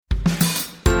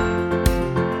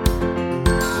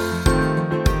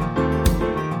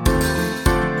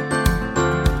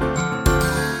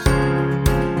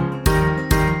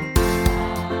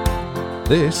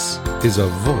This is A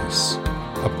Voice,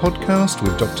 a podcast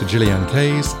with Dr. Gillian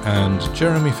Kays and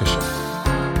Jeremy Fisher.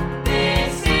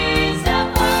 This is A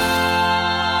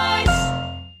Voice!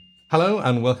 Hello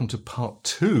and welcome to part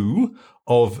 2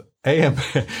 of AMA.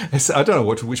 I don't know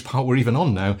which part we're even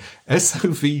on now.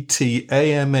 SOVT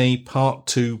AMA Part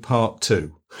 2, Part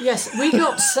 2. Yes, we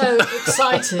got so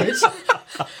excited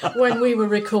when we were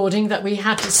recording that we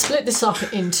had to split this up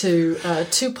into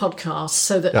 2 podcasts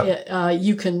so that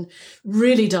you can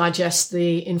really digest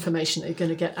the information that you're going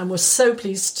to get. And we're so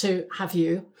pleased to have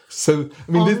you. So,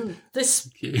 I mean, this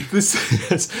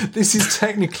is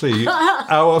technically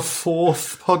our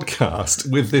 4th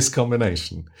podcast with this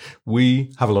combination.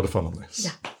 We have a lot of fun on this.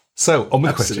 Yeah. So, on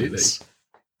with Absolutely. questions.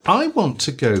 I want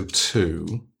to go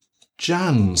to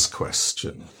Jan's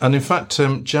question. And in fact,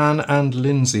 Jan and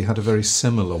Lindsay had a very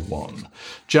similar one.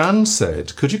 Jan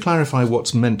said, could you clarify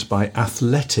what's meant by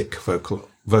athletic vocal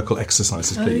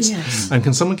exercises, please? Oh, yes. And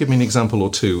can someone give me an example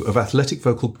or two of athletic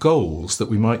vocal goals that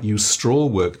we might use straw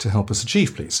work to help us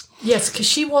achieve, please? Yes, because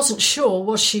she wasn't sure,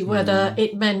 was she, whether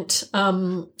it meant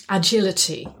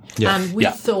agility. Yeah. And we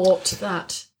thought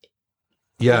that...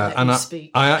 Yeah, and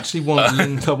I actually want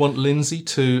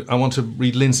I want to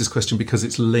read Lindsay's question because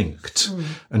it's linked.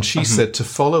 And she said, to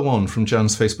follow on from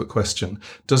Jan's Facebook question,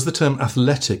 does the term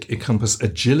athletic encompass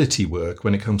agility work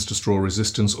when it comes to straw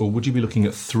resistance, or would you be looking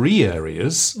at 3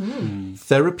 areas?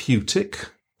 Therapeutic,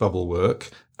 bubble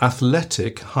work,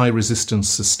 athletic, high resistance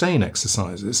sustain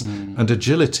exercises, and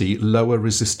agility, lower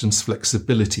resistance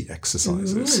flexibility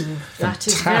exercises. That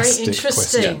is Fantastic very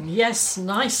interesting. question. Yes,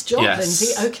 nice job, Yes.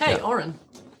 Lindsay. Okay, Oren.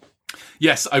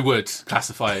 Yes, I would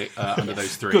classify under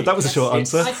those 3. Good, that was a short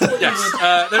answer. I thought Yes, you would.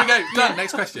 there we go. Done.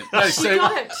 Next question. No, She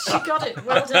got it.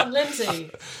 Well done, Lindsay.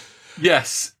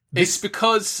 yes, it's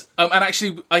because, and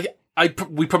actually,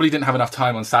 we probably didn't have enough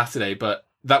time on Saturday, but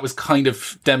that was kind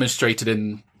of demonstrated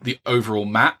in the overall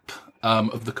map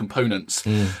of the components.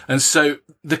 And so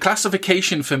the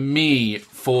classification for me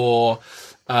for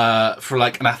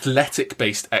like an athletic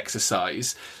based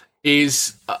exercise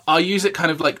is I use it kind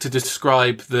of like to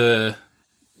describe the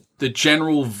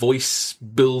general voice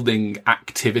building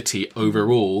activity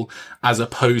overall, as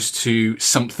opposed to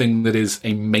something that is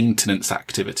a maintenance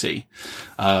activity,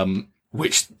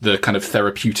 which the kind of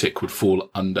therapeutic would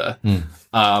fall under.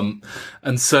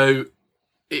 And so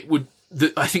it would,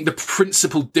 I think the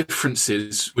principal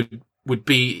differences would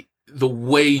be the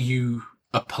way you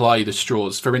apply the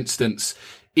straws. For instance,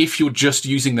 if you're just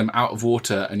using them out of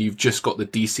water and you've just got the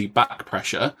DC back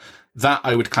pressure, that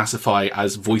I would classify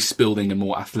as voice building and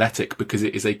more athletic because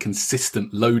it is a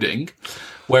consistent loading.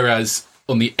 Whereas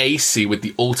on the AC with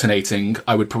the alternating,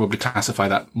 I would probably classify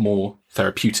that more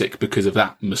therapeutic because of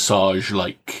that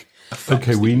massage-like effects.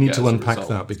 Okay, we that you need get to as a unpack result.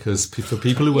 that because for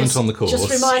people who weren't on the course, Just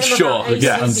remind them Sure, about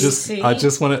yeah, AC/DC. I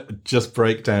just want to just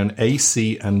break down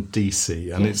AC and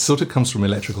DC, and it sort of comes from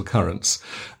electrical currents.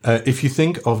 If you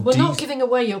think of We're not giving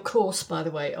away your course, by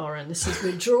the way, Oren.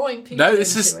 We're drawing people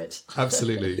into it.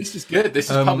 Absolutely. This is good. This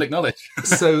is public knowledge.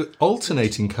 So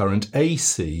alternating current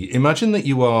AC. Imagine that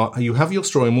you have your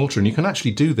straw in water, and you can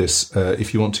actually do this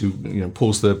if you want to.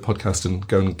 Pause the podcast and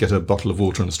go and get a bottle of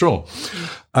water and a straw.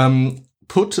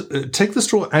 Take the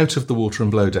straw out of the water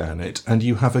and blow down it, and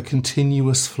you have a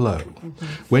continuous flow.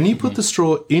 When you put the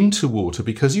straw into water,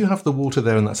 because you have the water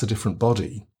there and that's a different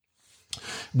body,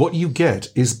 what you get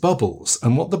is bubbles.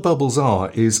 And what the bubbles are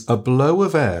is a blow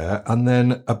of air and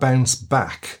then a bounce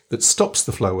back that stops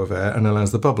the flow of air and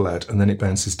allows the bubble out. And then it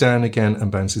bounces down again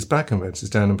and bounces back and bounces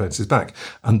down and bounces back.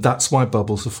 And that's why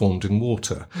bubbles are formed in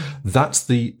water. That's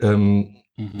the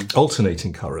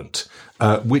alternating current,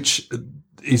 which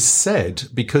is said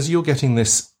because you're getting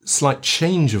this slight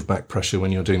change of back pressure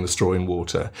when you're doing the straw in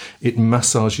water, it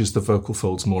massages the vocal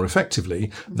folds more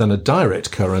effectively than a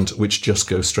direct current, which just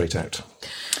goes straight out.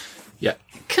 Yeah.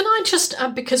 Can I just,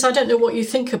 because I don't know what you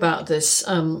think about this,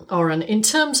 Oren, in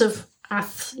terms of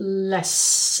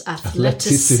athleticism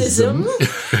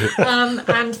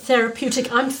and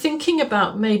therapeutic, I'm thinking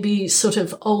about maybe sort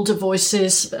of older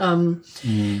voices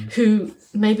who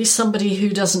maybe somebody who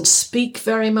doesn't speak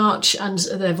very much and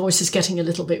their voice is getting a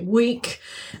little bit weak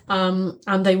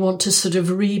and they want to sort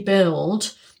of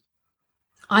rebuild.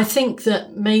 I think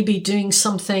that maybe doing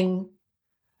something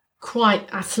quite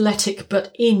athletic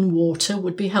but in water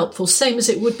would be helpful, same as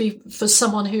it would be for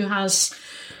someone who has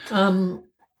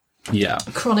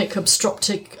chronic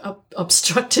obstructive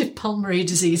pulmonary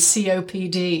disease,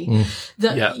 COPD,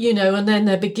 and then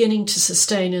they're beginning to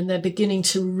sustain and they're beginning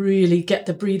to really get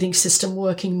the breathing system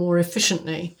working more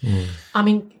efficiently. I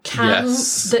mean,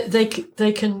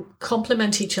 they can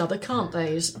complement each other, can't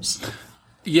they?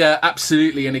 Yeah,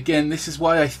 absolutely. And again, this is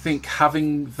why I think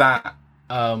having that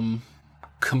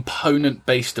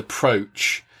component-based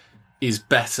approach is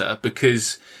better,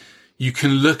 because you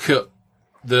can look at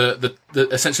the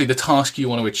essentially the task you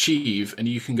want to achieve, and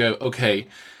you can go, okay,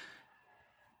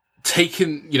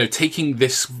 taking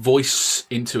this voice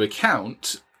into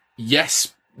account,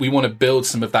 yes, we want to build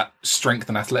some of that strength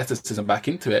and athleticism back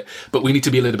into it, but we need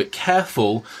to be a little bit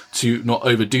careful to not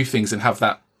overdo things and have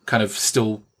that kind of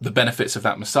still the benefits of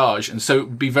that massage. And so it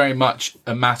would be very much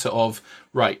a matter of,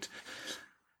 right,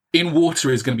 in water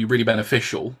is going to be really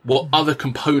beneficial. What other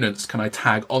components can I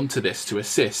tag onto this to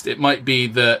assist? It might be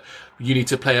that you need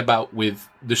to play about with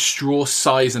the straw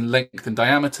size and length and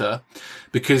diameter,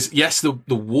 because yes, the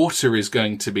water is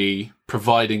going to be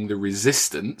providing the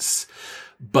resistance,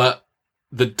 but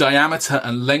the diameter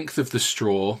and length of the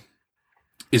straw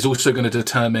is also going to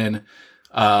determine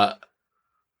how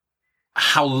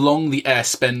long the air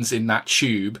spends in that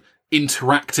tube,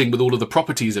 interacting with all of the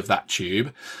properties of that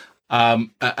tube,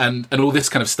 and all this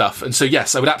kind of stuff. And so,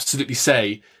 yes, I would absolutely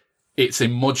say it's a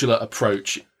modular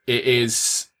approach. It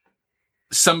is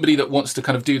somebody that wants to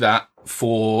kind of do that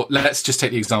for, let's just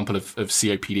take the example of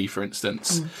COPD, for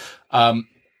instance.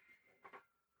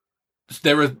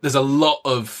 There's a lot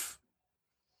of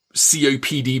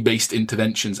COPD based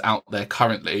interventions out there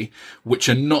currently, which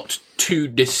are not too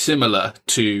dissimilar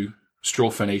to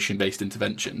straw phonation based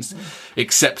interventions,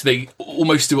 except they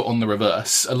almost do it on the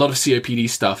reverse. A lot of COPD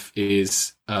stuff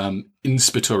is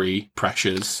inspiratory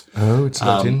pressures. Oh, it's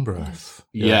about in-breath.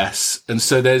 Yes. And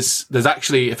so there's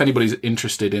actually, if anybody's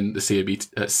interested in the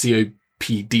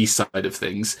COPD side of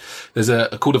things, there's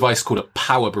a cool device called a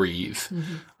Power Breathe,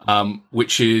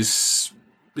 which is,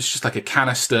 it's just like a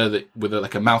canister with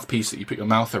like a mouthpiece that you put your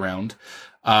mouth around,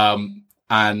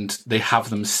 and they have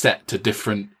them set to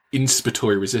different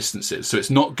inspiratory resistances. So it's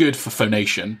not good for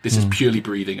phonation. This is purely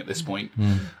breathing at this point.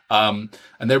 And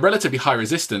they're relatively high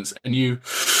resistance, and you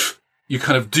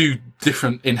kind of do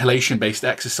different inhalation based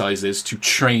exercises to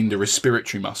train the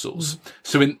respiratory muscles.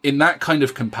 So in that kind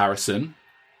of comparison,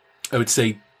 I would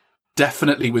say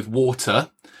definitely with water,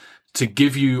 to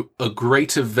give you a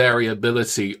greater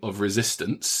variability of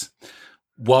resistance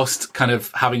whilst kind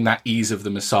of having that ease of the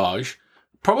massage.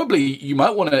 Probably you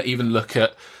might want to even look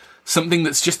at something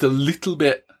that's just a little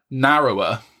bit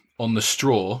narrower on the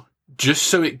straw, just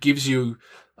so it gives you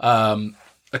a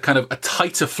kind of a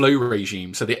tighter flow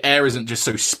regime. So the air isn't just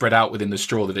so spread out within the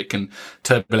straw that it can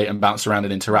turbulate and bounce around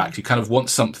and interact. You kind of want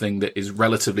something that is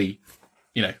relatively,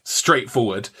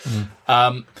 straightforward.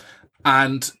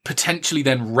 And potentially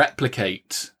then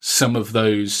replicate some of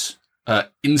those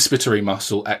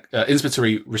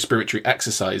inspiratory respiratory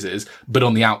exercises, but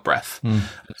on the out breath.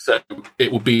 So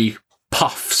it will be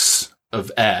puffs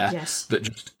of air that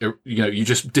just, you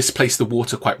just displace the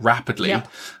water quite rapidly,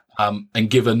 and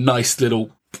give a nice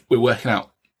little, we're working out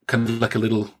kind of like a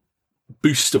little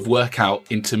boost of workout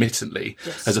intermittently,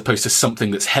 as opposed to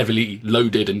something that's heavily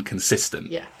loaded and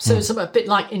consistent. So it's a bit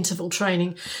like interval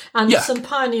training, and some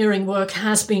pioneering work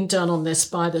has been done on this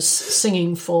by the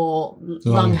Singing for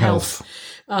Lung Health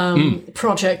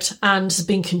project, and has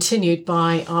been continued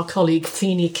by our colleague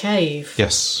Feeney Cave,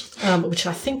 which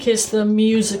I think is the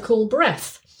musical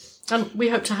breath. And we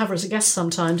hope to have her as a guest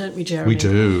sometime, don't we, Jeremy? We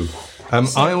do.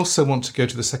 I also want to go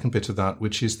to the second bit of that,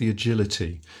 which is the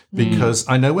agility, because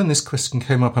I know when this question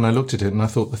came up and I looked at it and I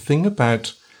thought the thing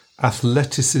about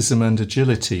athleticism and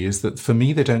agility is that for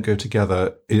me, they don't go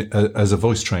together as a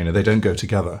voice trainer. They don't go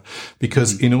together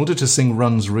because in order to sing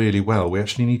runs really well, we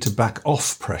actually need to back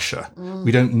off pressure.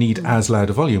 We don't need as loud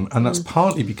a volume. And that's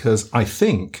partly because I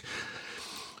think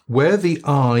where the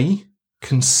eye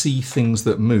can see things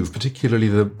that move, particularly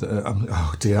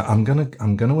I'm going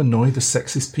to annoy the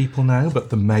sexist people now, but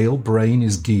the male brain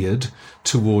is geared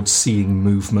towards seeing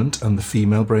movement and the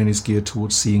female brain is geared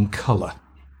towards seeing colour.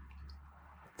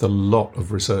 There's a lot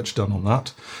of research done on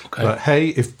that. But hey,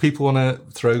 if people want to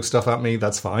throw stuff at me,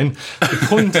 that's fine. The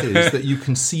point is that you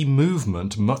can see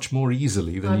movement much more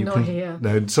easily than you can. Here.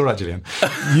 No, it's all right, Gillian.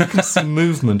 You can see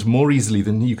movement more easily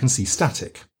than you can see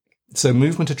static. So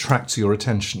movement attracts your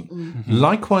attention.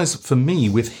 Likewise, for me,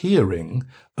 with hearing,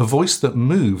 a voice that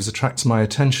moves attracts my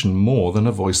attention more than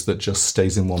a voice that just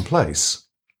stays in one place.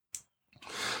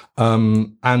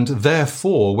 And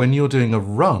therefore, when you're doing a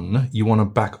run, you want to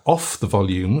back off the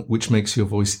volume, which makes your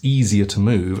voice easier to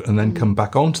move, and then come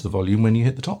back onto the volume when you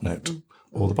hit the top note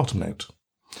or the bottom note.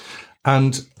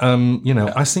 And,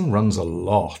 I sing runs a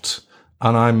lot.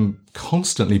 and I'm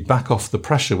constantly back off the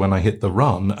pressure when I hit the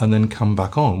run and then come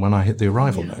back on when I hit the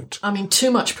arrival note. I mean, too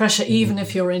much pressure, even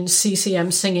if you're in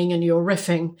CCM singing and you're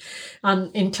riffing,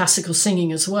 and in classical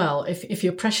singing as well. If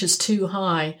your pressure's too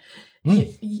high,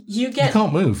 you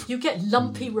can't move. You get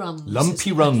lumpy runs.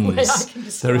 Lumpy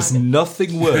runs. There is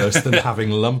nothing worse than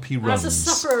having lumpy runs. As a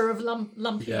sufferer of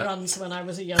lumpy runs when I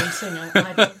was a young singer,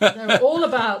 they're all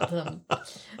about them.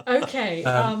 Okay.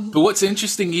 But what's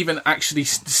interesting, even actually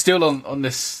still on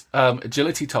this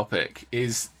agility topic,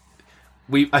 is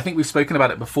I think we've spoken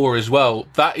about it before as well.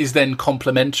 That is then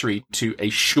complementary to a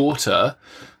shorter,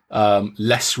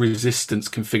 less resistance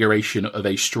configuration of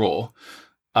a straw.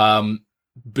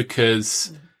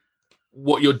 Because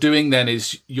what you're doing then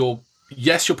is you're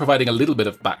providing a little bit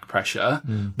of back pressure,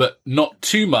 but not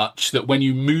too much that when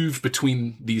you move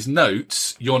between these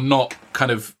notes, you're not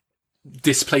kind of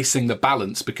displacing the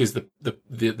balance because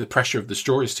the pressure of the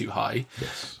straw is too high.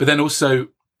 Yes. But then also,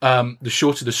 the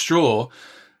shorter the straw,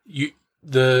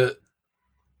 the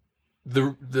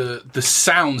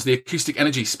sounds, the acoustic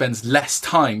energy spends less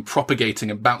time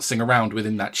propagating and bouncing around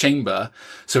within that chamber.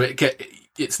 So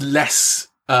it's less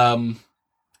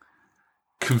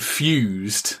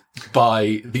confused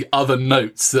by the other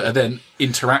notes that are then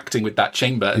interacting with that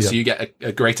chamber, and so you get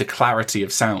a greater clarity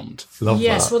of sound. Well,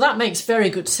 that makes very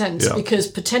good sense because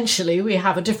potentially we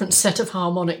have a different set of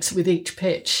harmonics with each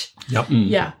pitch. Yep.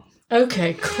 Yeah.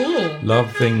 Okay, cool.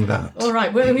 Loving that. All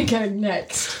right, where are we going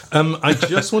next? I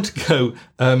just want to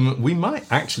go, we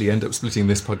might actually end up splitting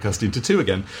this podcast into two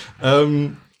again.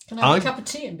 Can I have a cup of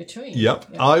tea in between? Yep.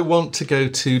 Yeah. I want to go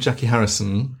to Jackie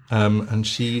Harrison, and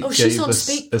she gave us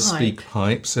a speak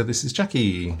pipe. So this is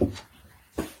Jackie.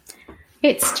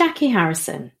 It's Jackie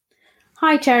Harrison.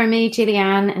 Hi, Jeremy,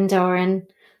 Gillian and Doran.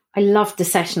 I loved the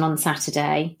session on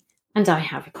Saturday, and I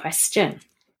have a question.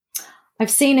 I've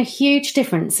seen a huge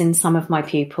difference in some of my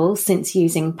pupils since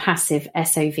using passive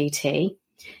SOVT.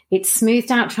 It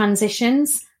smoothed out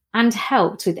transitions and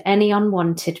helped with any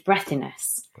unwanted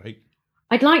breathiness. Great.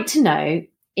 I'd like to know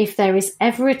if there is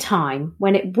ever a time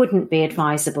when it wouldn't be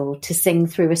advisable to sing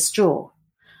through a straw.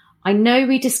 I know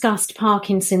we discussed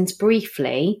Parkinson's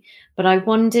briefly, but I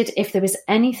wondered if there was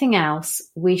anything else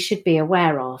we should be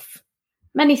aware of.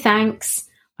 Many thanks.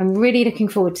 I'm really looking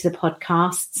forward to the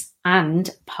podcasts and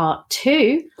part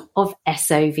 2 of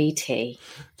SOVT.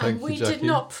 And we did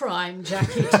not prime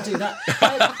Jackie to do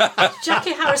that.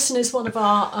 Jackie Harrison is one of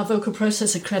our vocal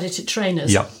process accredited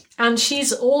trainers. Yep. And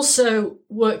she's also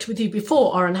worked with you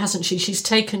before, Oren, hasn't she? She's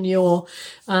taken your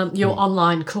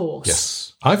online course.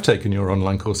 Yes. I've taken your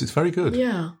online course. It's very good.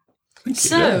 Yeah.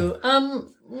 So,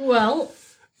 well...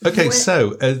 Okay,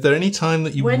 so is there any time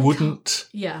that you wouldn't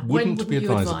be advisable?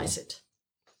 You advise it?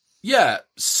 Yeah,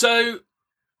 so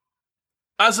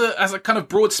as a kind of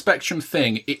broad spectrum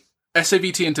thing,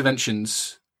 SOVT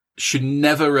interventions should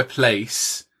never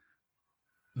replace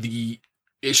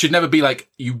it should never be like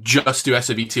you just do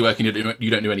SOVT work and you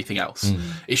don't do anything else.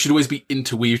 It should always be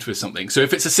interweaved with something. So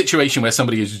if it's a situation where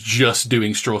somebody is just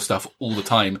doing straw stuff all the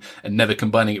time and never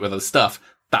combining it with other stuff,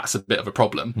 that's a bit of a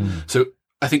problem. So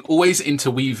I think always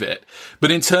interweave it. But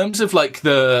in terms of like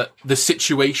the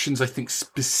situations, I think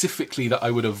specifically that I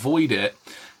would avoid it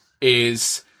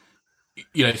is,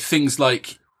 things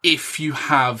like if you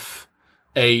have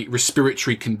a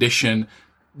respiratory condition,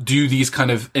 do these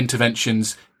kind of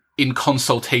interventions in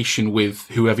consultation with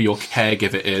whoever your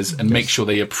caregiver is and make sure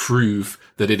they approve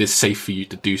that it is safe for you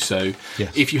to do so.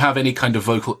 Yes. If you have any kind of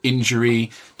vocal injury,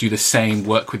 do the same,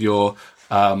 work with your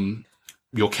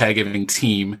caregiving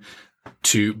team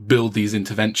to build these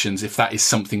interventions if that is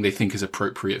something they think is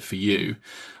appropriate for you.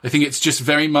 I think it's just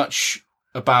very much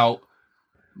about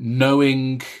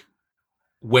knowing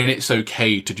when it's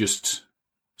okay to just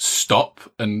stop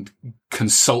and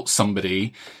consult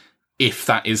somebody if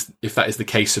that is the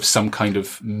case of some kind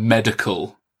of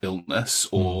medical illness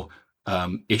or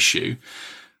issue.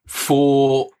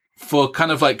 For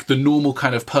kind of like the normal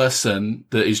kind of person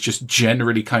that is just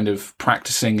generally kind of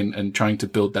practicing and trying to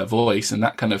build their voice and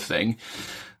that kind of thing.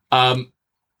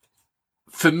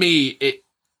 For me, it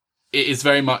is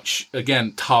very much,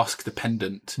 again, task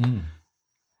dependent.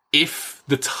 If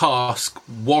the task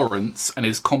warrants and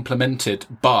is complemented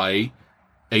by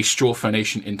a straw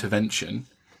phonation intervention,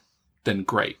 then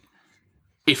great.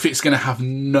 If it's going to have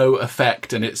no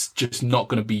effect and it's just not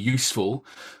going to be useful,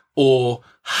 or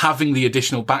having the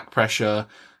additional back pressure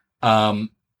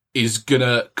is going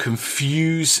to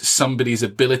confuse somebody's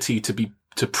ability to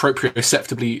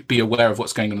proprioceptively be aware of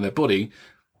what's going on in their body,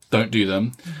 don't do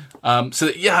them.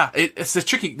 It's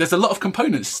tricky. There's a lot of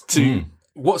components to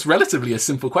what's relatively a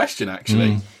simple question,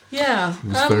 actually. Yeah. It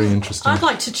was very interesting. I'd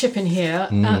like to chip in here.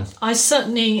 I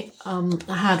certainly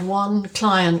had one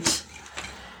client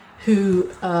who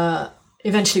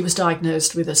eventually was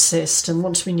diagnosed with a cyst, and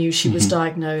once we knew she was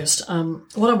diagnosed,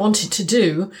 what I wanted to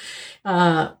do,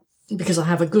 because I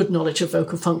have a good knowledge of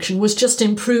vocal function, was just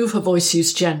improve her voice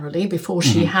use generally before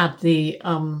she had the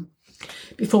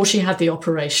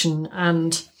operation.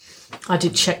 And I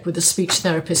did check with the speech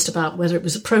therapist about whether it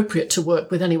was appropriate to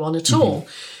work with anyone at all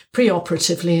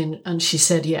pre-operatively, and she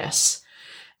said yes.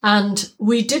 And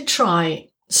we did try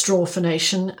straw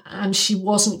phonation, and she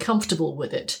wasn't comfortable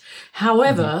with it.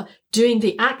 However, doing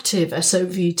the active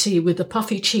SOVT with the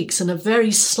puffy cheeks and a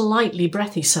very slightly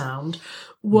breathy sound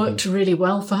worked really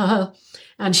well for her.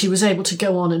 And she was able to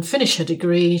go on and finish her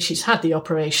degree. She's had the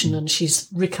operation and she's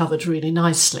recovered really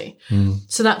nicely.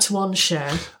 So that's one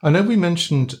share. I know we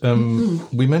mentioned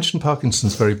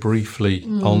Parkinson's very briefly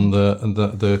on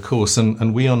the course,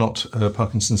 and we are not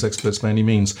Parkinson's experts by any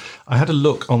means. I had a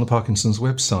look on the Parkinson's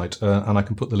website, and I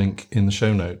can put the link in the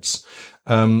show notes.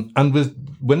 And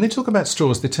when they talk about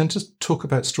straws, they tend to talk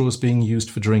about straws being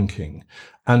used for drinking.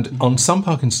 And on some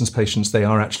Parkinson's patients, they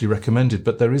are actually recommended,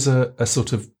 but there is a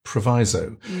sort of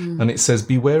proviso. And it says,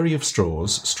 be wary of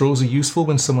straws. Straws are useful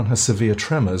when someone has severe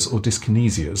tremors or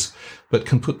dyskinesias, but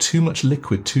can put too much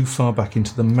liquid too far back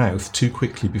into the mouth too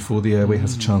quickly before the airway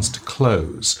has a chance to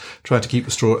close. Try to keep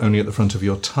the straw only at the front of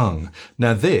your tongue.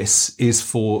 Now, this is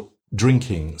for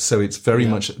drinking, so it's very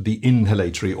much the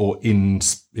inhalatory or in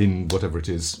whatever it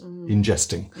is,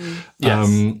 ingesting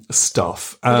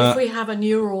stuff. But if we have a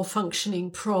neural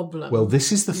functioning problem, well,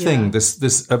 this is the thing. This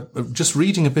just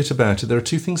reading a bit about it, there are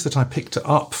two things that I picked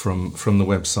up from the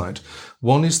website.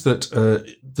 One is that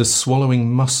the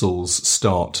swallowing muscles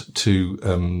start to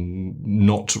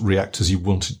not react as you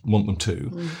want them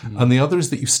to, and the other is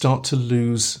that you start to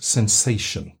lose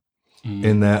sensation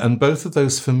in there. And both of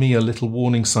those, for me, are little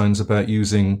warning signs about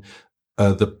using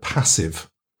the passive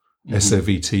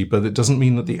SOVT, but it doesn't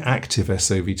mean that the active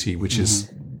SOVT, which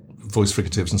is voice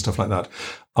fricatives and stuff like that,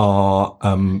 are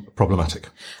problematic.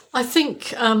 I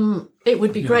think it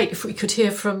would be great if we could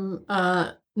hear from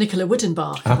Nicola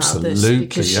Wittenbach about this,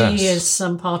 because she is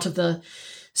part of the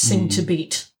Sing to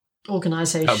Beat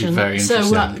organisation. That'd be very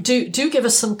interesting. So do give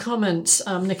us some comments,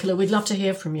 Nicola. We'd love to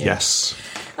hear from you. Yes.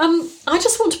 I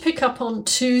just want to pick up on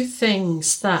two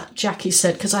things that Jackie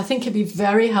said, because I think it'd be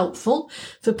very helpful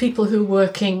for people who are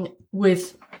working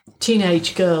with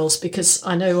teenage girls, because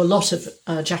I know a lot of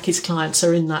Jackie's clients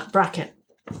are in that bracket.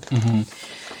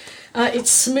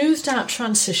 It's smoothed out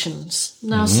transitions.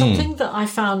 Now, something that I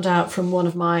found out from one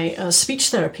of my speech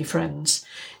therapy friends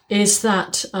is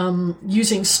that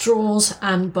using straws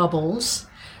and bubbles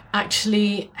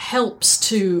actually helps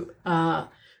to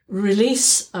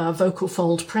release vocal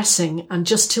fold pressing, and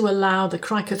just to allow the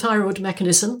cricothyroid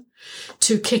mechanism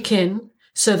to kick in,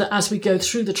 so that as we go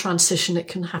through the transition, it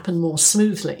can happen more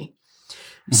smoothly.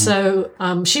 So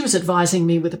she was advising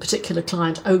me with a particular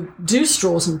client, do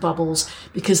straws and bubbles,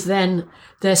 because then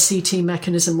their CT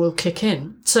mechanism will kick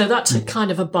in. So that's a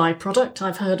kind of a byproduct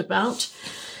I've heard about.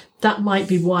 That might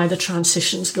be why the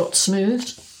transitions got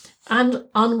smoothed. And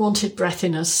unwanted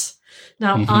breathiness.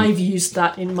 Now, I've used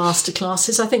that in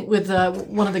masterclasses. I think with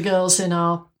one of the girls in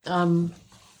our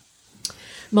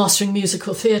Mastering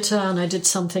Musical Theatre, and I did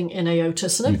something in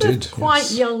Aotus, and they were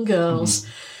quite young girls.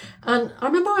 And I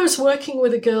remember I was working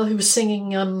with a girl who was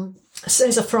singing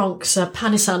César Franck's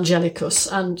Panis Angelicus,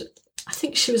 and I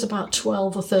think she was about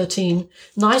 12 or 13,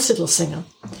 nice little singer.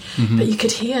 But you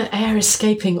could hear air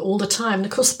escaping all the time. And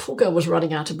of course, the poor girl was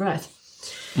running out of breath.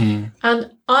 And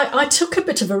I took a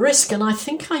bit of a risk, and I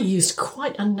think I used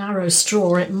quite a narrow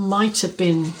straw. It might have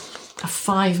been a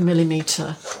 5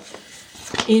 millimetre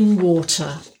in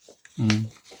water.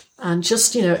 And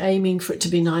just, aiming for it to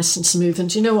be nice and smooth. And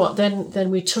do you know what?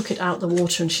 Then we took it out the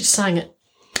water, and she sang it,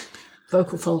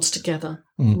 vocal folds together.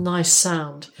 Nice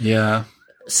sound. Yeah.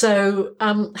 So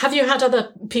have you had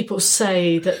other people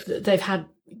say that they've had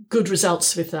good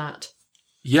results with that?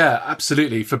 Yeah,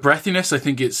 absolutely. For breathiness, I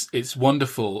think it's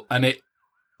wonderful. And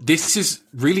this is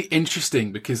really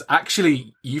interesting, because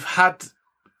actually you've had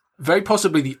very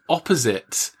possibly the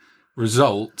opposite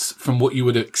result from what you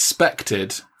would have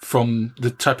expected from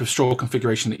the type of straw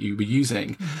configuration that you were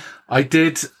using. I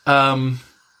did, a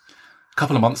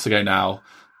couple of months ago now,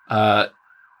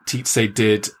 Titse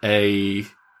did a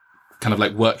kind of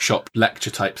like workshop lecture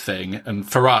type thing. And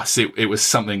for us, it was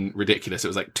something ridiculous. It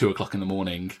was like 2:00 in the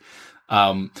morning.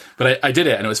 But I did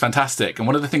it, and it was fantastic. And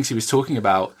one of the things he was talking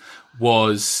about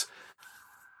was,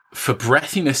 for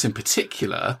breathiness in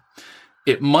particular,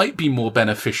 it might be more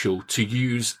beneficial to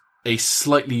use a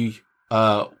slightly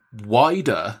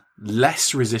wider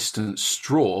less resistant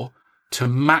straw to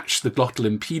match the glottal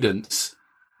impedance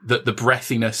that the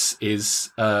breathiness is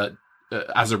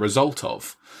as a result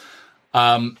of.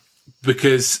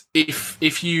 Because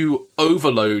if you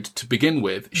overload to begin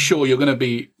with, sure, you're going to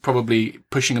be probably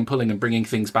pushing and pulling and bringing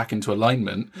things back into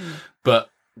alignment, but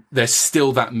there's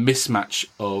still that mismatch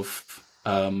of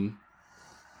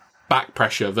back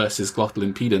pressure versus glottal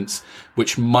impedance,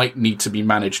 which might need to be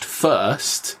managed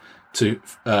first to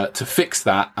fix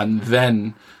that, and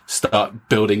then start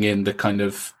building in the kind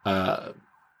of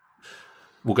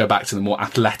we'll go back to the more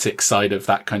athletic side of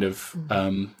that kind of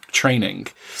training,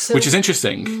 which is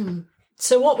interesting.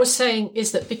 So what we're saying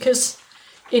is that because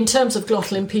in terms of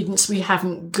glottal impedance, we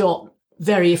haven't got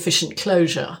very efficient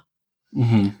closure,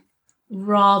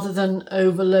 rather than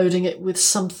overloading it with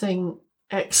something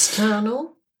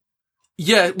external.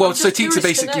 Yeah, well, so Tita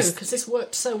basically, because this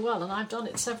worked so well, and I've done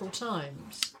it several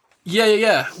times.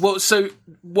 Yeah. Well, so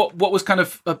what was kind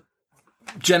of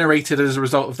generated as a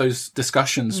result of those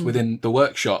discussions within the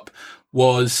workshop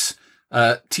was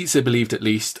Tita believed, at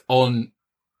least, on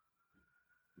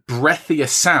breathier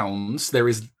sounds there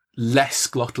is less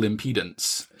glottal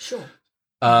impedance. Sure.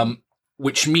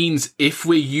 Which means if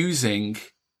we're using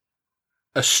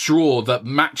a straw that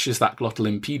matches that glottal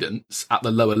impedance at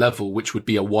the lower level, which would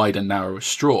be a wider, narrower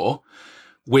straw,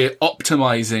 we're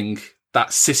optimizing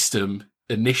that system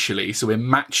initially. So we're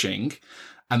matching,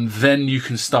 and then you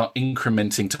can start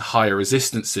incrementing to higher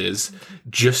resistances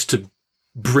just to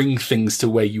bring things to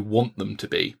where you want them to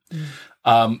be.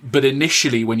 But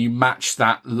initially, when you match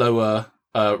that lower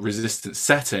resistance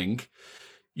setting,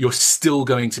 you're still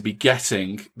going to be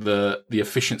getting the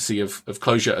efficiency of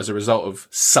closure as a result of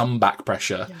some back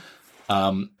pressure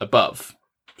above.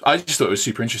 I just thought it was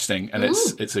super interesting, and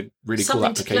it's a really cool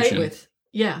application. To play with.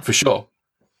 Yeah, for sure.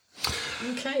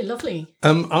 Okay, lovely.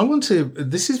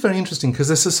 This is very interesting because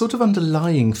there's a sort of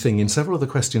underlying thing in several of the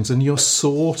questions, and you're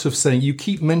sort of saying, you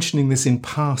keep mentioning this in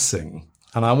passing,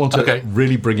 and I want to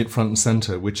really bring it front and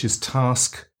center, which is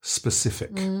task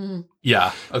specific.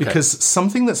 Yeah. Okay. Because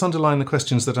something that's underlying the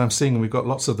questions that I'm seeing, and we've got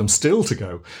lots of them still to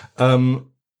go,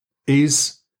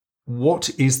 is what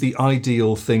is the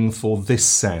ideal thing for this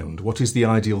sound? What is the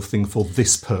ideal thing for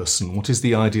this person? What is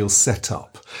the ideal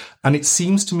setup? And it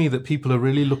seems to me that people are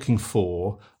really looking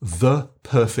for the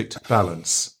perfect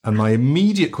balance. And my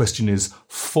immediate question is,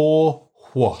 for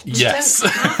what? Yes.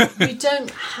 We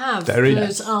don't have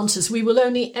those answers. We will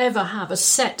only ever have a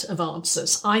set of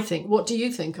answers, I think. What do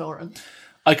you think, Oren?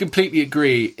 I completely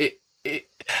agree.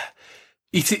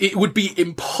 It would be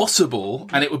impossible,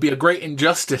 and it would be a great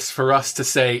injustice for us to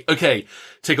say, okay,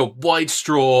 take a wide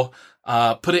straw,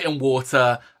 put it in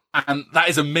water, and that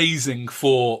is amazing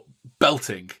for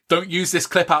belting. Don't use this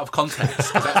clip out of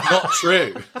context, because that's not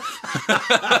true.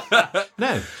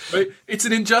 No. It's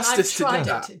an injustice to do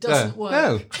that. It doesn't work.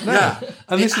 No. Yeah.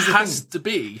 And this is has to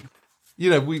be. You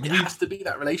know, it has to be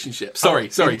that relationship. Sorry.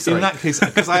 In that case,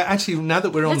 because I actually, now that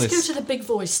we're on this... Let's go to the big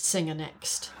voiced singer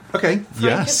next. Okay,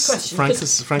 Franca's question. Franca's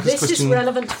this question. This is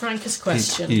relevant to Franca's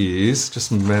question. It is.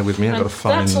 Just bear with me, I've got to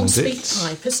find it. That's on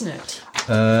SpeakPipe, isn't it?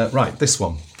 Right, this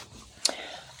one.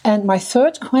 And my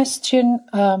third question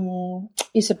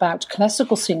is about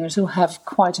classical singers who have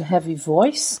quite a heavy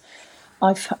voice.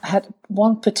 I've had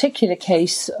one particular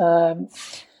case here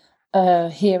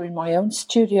in my own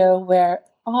studio where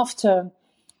after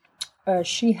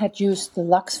she had used the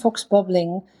Luxvox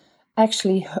bubbling,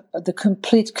 actually the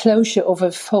complete closure of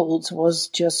her folds was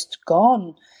just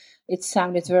gone. It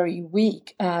sounded very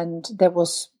weak and there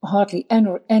was hardly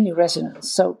any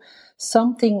resonance. So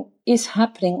something is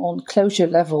happening on closure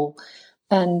level,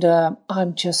 and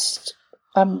I'm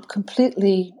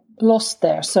completely lost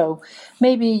there. So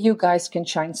maybe you guys can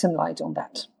shine some light on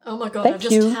that. Oh my God, I've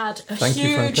just had a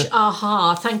huge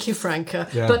aha. Thank you, Franca.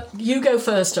 Yeah. But you go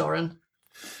first, Oren.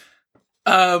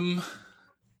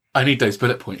 I need those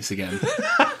bullet points again.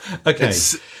 Okay.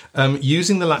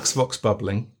 Using the Luxvox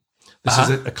bubbling. This is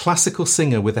a classical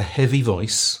singer with a heavy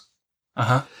voice.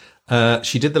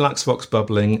 She did the Luxvox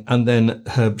bubbling, and then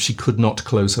she could not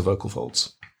close her vocal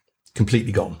folds.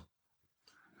 Completely gone.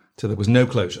 So there was no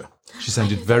closure. She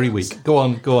sounded very weak. Go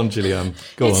on, Gillian.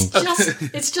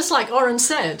 It's just like Oren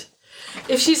said.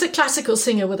 If she's a classical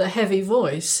singer with a heavy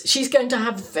voice, she's going to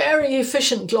have very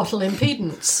efficient glottal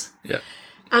impedance. Yeah.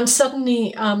 And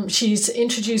suddenly she's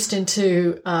introduced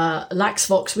into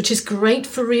Luxvox, which is great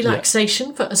for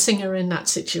relaxation for a singer in that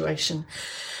situation.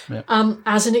 Yeah.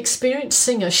 As an experienced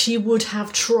singer, she would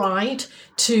have tried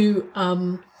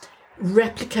to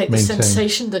replicate the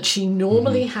sensation that she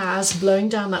normally has, blowing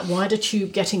down that wider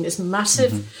tube, getting this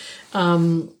massive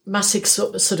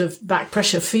sort of back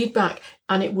pressure feedback.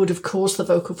 and it would have caused the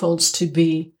vocal folds to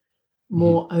be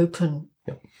more open.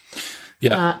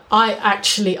 Yeah.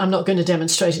 I'm not going to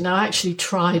demonstrate it now. I actually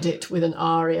tried it with an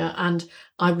aria, and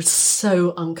I was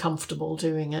so uncomfortable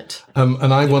doing it.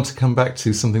 And I want to come back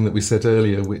to something that we said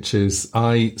earlier, which is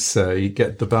I say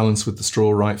get the balance with the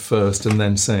straw right first and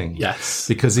then sing. Yes.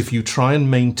 Because if you try and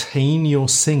maintain your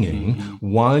singing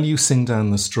while you sing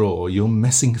down the straw, you're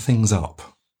messing things up.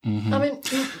 I mean,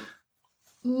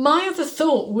 my other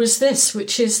thought was this,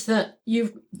 which is that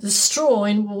the straw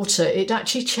in water, it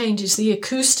actually changes the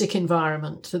acoustic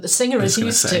environment that the singer is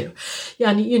used to.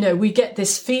 Yeah, and, we get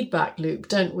this feedback loop,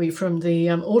 don't we, from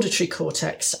the auditory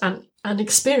cortex, and an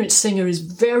experienced singer is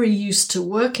very used to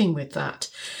working with that.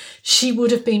 She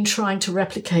would have been trying to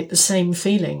replicate the same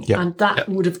feeling, and that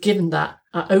would have given that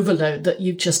overload that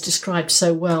you've just described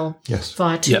so well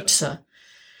via Tutsa.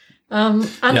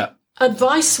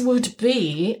 Advice would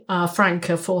be,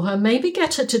 Franca, for her, maybe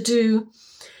get her to do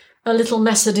a little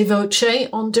messa di voce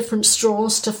on different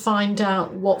straws to find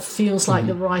out what feels like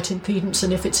the right impedance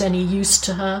and if it's any use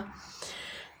to her.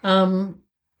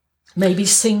 Maybe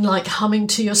sing like humming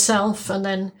to yourself and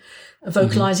then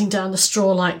vocalizing down the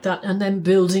straw like that and then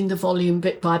building the volume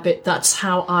bit by bit. That's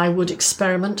how I would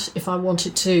experiment if I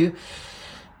wanted to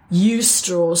use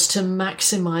straws to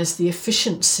maximize the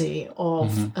efficiency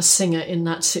of a singer in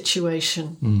that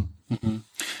situation.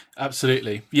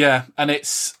 Absolutely. Yeah. And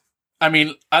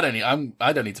I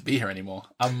don't need to be here anymore.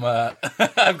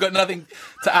 I've got nothing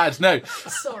to add. No.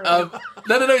 Sorry. No.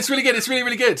 It's really good. It's really,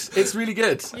 really good. It's really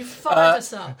good. You fired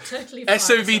us up. Totally fired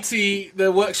SOVT,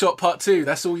 the workshop part 2.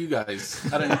 That's all you guys.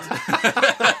 I don't need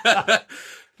to...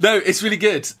 No, it's really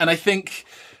good. And I think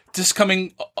just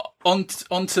coming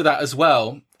onto that as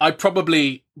well, I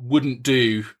probably wouldn't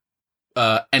do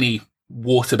any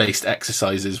water-based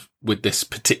exercises with this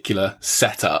particular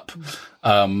setup.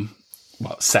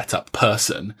 Setup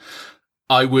person.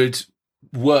 I would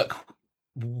work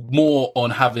more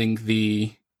on having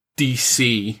the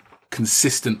DC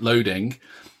consistent loading.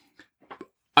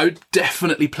 I would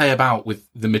definitely play about with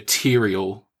the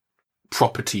material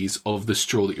properties of the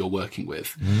straw that you're working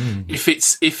with. If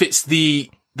it's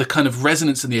the kind of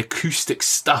resonance and the acoustic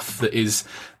stuff that is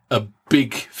a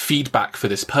big feedback for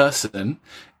this person,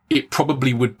 it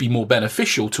probably would be more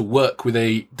beneficial to work with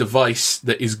a device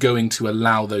that is going to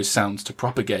allow those sounds to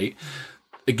propagate.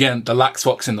 Again, the lax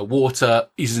Vox in the water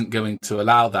isn't going to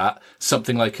allow that.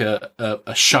 Something like a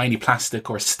shiny plastic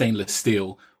or a stainless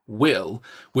steel will,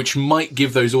 which might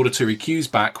give those auditory cues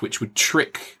back, which would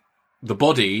trick the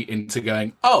body into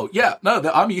going, oh, yeah, no,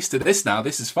 I'm used to this now.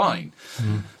 This is fine.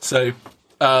 So...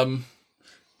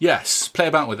 yes, play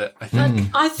about with it, I think.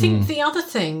 I think the other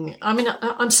thing, I mean,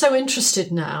 I'm so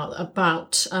interested now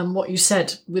about what you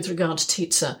said with regard to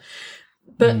Tutsa.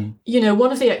 But,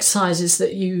 one of the exercises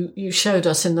that you showed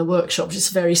us in the workshop is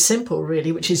very simple,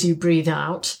 really, which is you breathe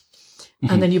out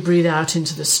and then you breathe out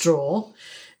into the straw.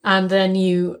 And then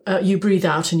you breathe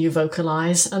out and you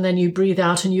vocalize, and then you breathe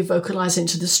out and you vocalize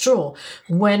into the straw.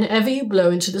 Whenever you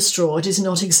blow into the straw, it is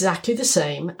not exactly the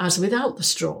same as without the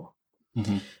straw.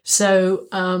 So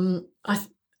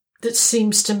that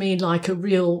seems to me like a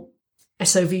real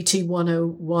SOVT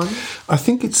 101. I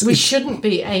think we shouldn't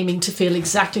be aiming to feel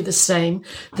exactly the same.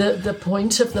 The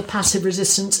point of the passive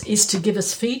resistance is to give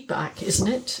us feedback, isn't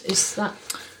it? Is that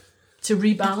to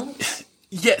rebalance?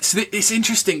 Yes, it's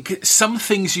interesting. Some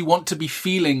things you want to be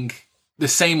feeling the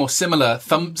same or similar.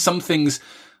 Some things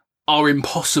are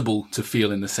impossible to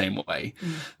feel in the same way.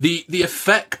 The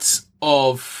effects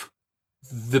of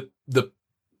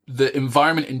the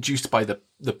environment induced by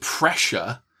the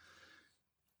pressure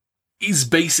is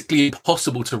basically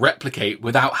impossible to replicate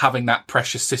without having that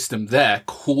pressure system there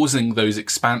causing those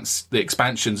the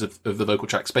expansions of the vocal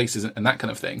tract spaces and that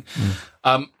kind of thing.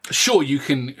 Sure, you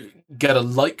can get a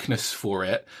likeness for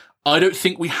it. I don't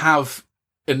think we have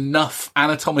enough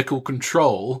anatomical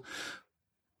control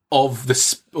of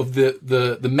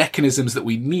the mechanisms that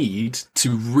we need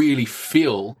to really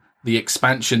feel the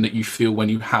expansion that you feel when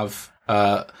you have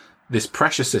this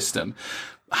pressure system.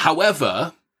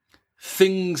 However,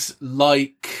 things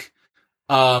like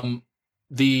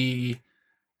the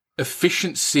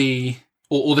efficiency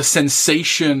or the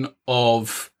sensation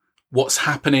of what's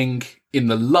happening in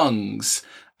the lungs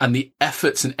and the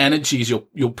efforts and energies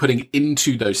you're putting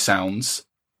into those sounds,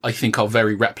 I think are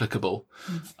very replicable.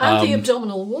 And the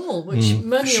abdominal wall, which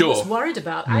Monia was worried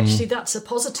about. Actually, that's a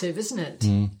positive, isn't it?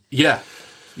 Yeah.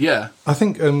 I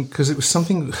think because it was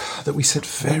something that we said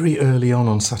very early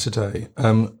on Saturday.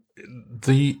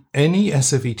 Any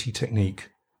SOVT technique,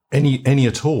 any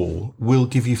at all, will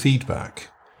give you feedback.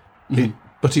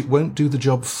 but it won't do the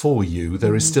job for you.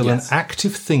 There is still an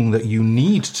active thing that you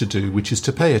need to do, which is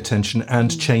to pay attention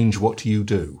and change what you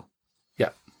do. Yeah.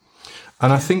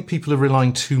 And I think people are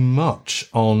relying too much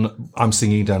on, I'm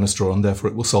singing down a straw and therefore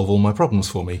it will solve all my problems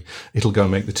for me. It'll go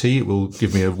and make the tea. It will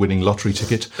give me a winning lottery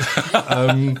ticket.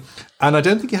 And I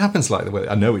don't think it happens like that. Well,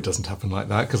 I know it doesn't happen like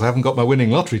that because I haven't got my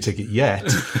winning lottery ticket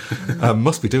yet.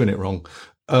 Must be doing it wrong.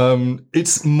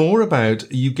 It's more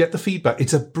about you get the feedback.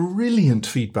 It's a brilliant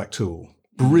feedback tool.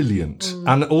 Brilliant.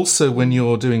 And also when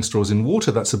you're doing straws in water,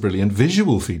 that's a brilliant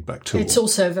visual feedback tool. It's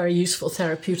also a very useful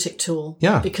therapeutic tool.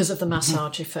 Yeah. Because of the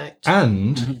massage effect.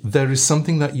 And there is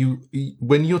something that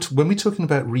when we're talking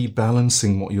about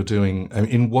rebalancing what you're doing,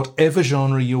 in whatever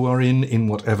genre you are in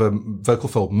whatever vocal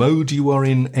fold mode you are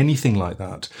in, anything like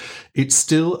that, it's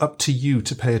still up to you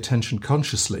to pay attention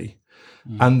consciously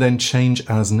and then change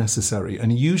as necessary.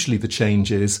 And usually the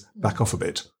change is back off a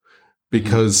bit.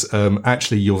 Because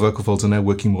actually your vocal folds are now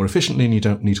working more efficiently and you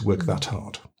don't need to work that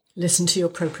hard. Listen to your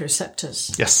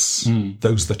proprioceptors. Yes,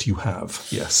 those that you have,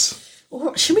 yes.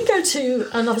 Or should we go to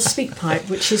another speak pipe,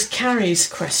 which is Carrie's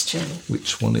question?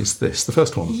 Which one is this? The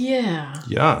first one? Yeah.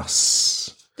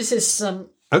 Yes. This is...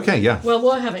 Okay, yeah. Well,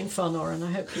 we're having fun, Oren.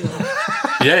 I hope you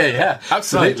are. Yeah,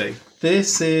 absolutely. Right.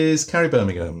 This is Carrie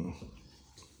Birmingham.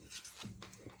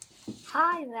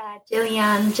 Hi there,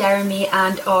 Gillian, Jeremy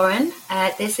and Oren.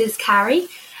 This is Carrie.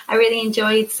 I really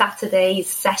enjoyed Saturday's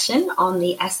session on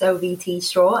the SOVT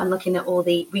straw and looking at all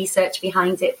the research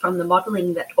behind it from the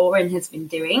modelling that Oren has been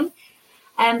doing.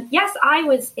 Yes, I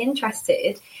was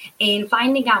interested in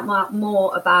finding out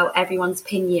more about everyone's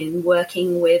opinion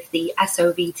working with the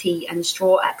SOVT and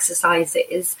straw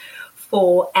exercises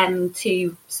for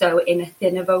M2, so in a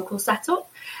thinner vocal setup.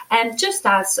 Just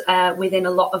as within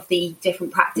a lot of the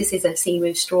different practices I've seen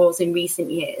with straws in recent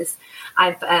years,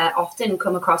 I've often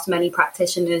come across many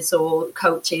practitioners or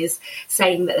coaches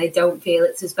saying that they don't feel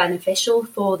it's as beneficial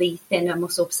for the thinner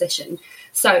muscle position.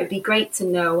 So it'd be great to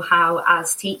know how,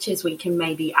 as teachers, we can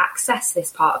maybe access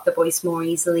this part of the voice more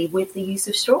easily with the use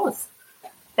of straws.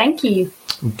 Thank you.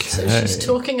 Okay. So she's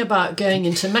talking about going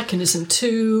into mechanism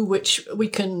 2, which we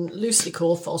can loosely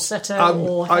call falsetto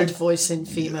or head voice in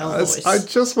female voice. I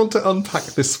just want to unpack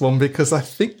this one because I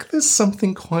think there's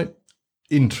something quite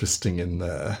interesting in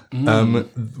there.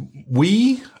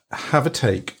 We have a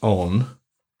take on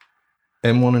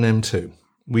M1 and M2.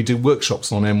 We do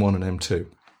workshops on M1 and M2.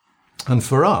 And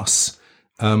for us,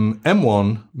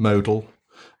 M1 modal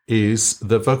is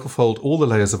the vocal fold, all the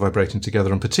layers are vibrating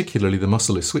together, and particularly the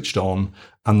muscle is switched on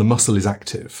and the muscle is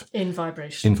active. In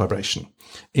vibration.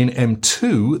 In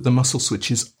M2, the muscle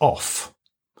switches off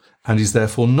and is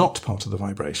therefore not part of the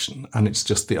vibration, and it's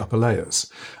just the upper layers.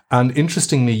 And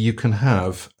interestingly, you can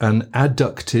have an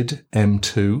adducted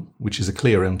M2, which is a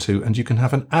clear M2, and you can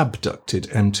have an abducted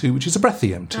M2, which is a breathy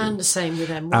M2. And the same with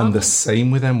M1. And the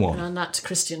same with M1. And that's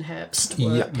Christian Herbst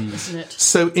work, isn't it?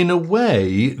 So in a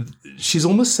way, she's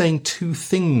almost saying two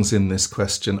things in this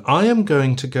question. I am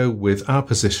going to go with our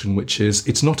position, which is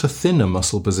it's not a thinner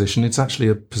muscle position. It's actually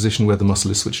a position where the muscle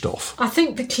is switched off. I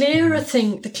think the clearest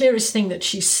thing that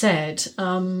she said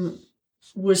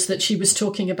was that she was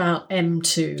talking about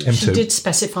M2. She did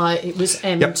specify it was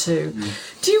M2.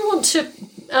 Yep. Do you want to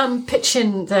pitch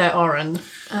in there, Oren,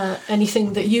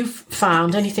 anything that you've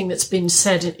found, anything that's been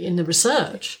said in the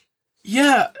research?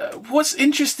 Yeah, what's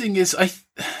interesting is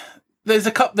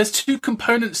there's two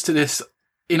components to this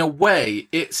in a way.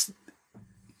 It's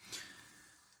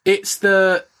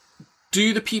the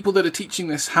do the people that are teaching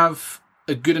this have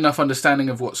a good enough understanding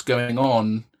of what's going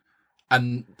on,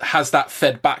 and has that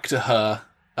fed back to her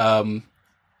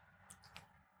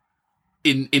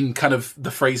in kind of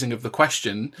the phrasing of the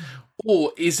question,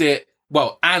 or is it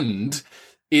there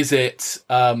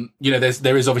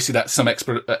is obviously that some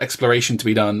exploration to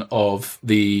be done of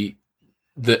the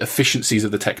efficiencies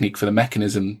of the technique for the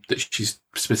mechanism that she's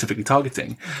specifically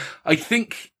targeting. I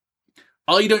think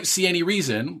I don't see any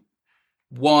reason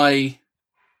why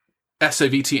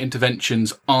SOVT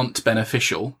interventions aren't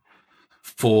beneficial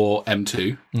for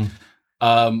M2.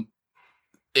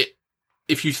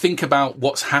 If you think about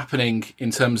what's happening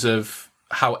in terms of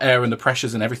how air and the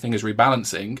pressures and everything is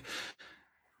rebalancing,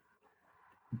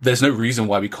 there's no reason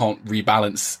why we can't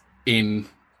rebalance in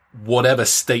whatever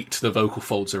state the vocal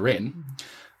folds are in.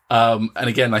 And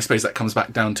again, I suppose that comes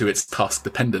back down to it's task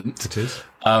dependent. It is.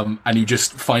 And you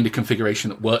just find a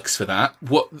configuration that works for that.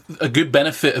 What a good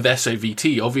benefit of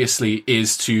SOVT obviously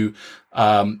is to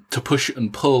push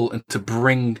and pull and to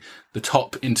bring the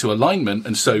top into alignment.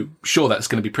 And so sure, that's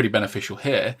going to be pretty beneficial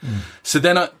here. So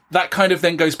then that kind of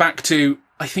then goes back to,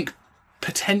 I think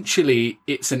potentially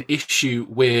it's an issue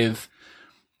with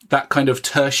that kind of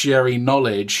tertiary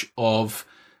knowledge of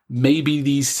maybe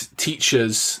these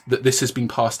teachers that this has been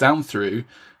passed down through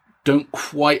don't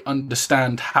quite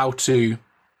understand how to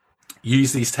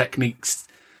use these techniques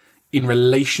in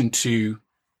relation to,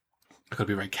 I've got to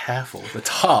be very careful, the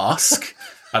task.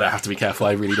 I don't have to be careful,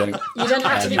 I really don't. You don't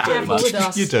have to be careful with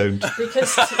us. You don't.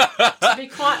 Because to be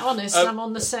quite honest, I'm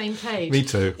on the same page. Me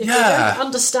too. If they don't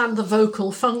understand the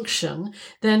vocal function,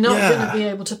 they're not going to be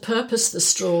able to purpose the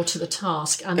straw to the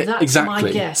task. And that's my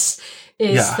guess,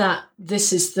 is that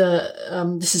this is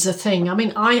a thing. I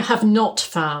mean, I have not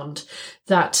found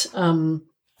that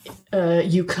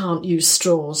you can't use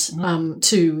straws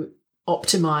to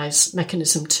optimize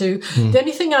mechanism 2. The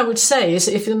only thing I would say is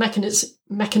if the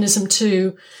mechanism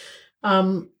 2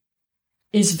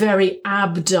 is very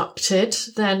abducted,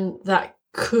 then that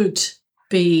could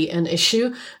be an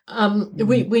issue.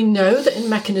 We know that in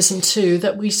mechanism 2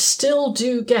 that we still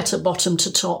do get a bottom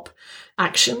to top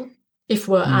action if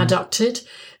we're adducted,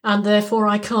 and therefore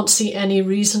I can't see any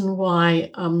reason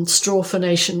why straw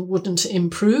phonation wouldn't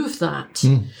improve that.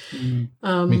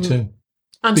 Me too.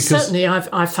 And certainly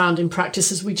I've found in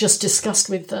practice, as we just discussed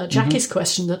with Jackie's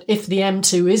question, that if the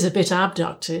M2 is a bit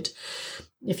abducted,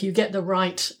 if you get the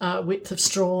right width of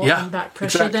straw and back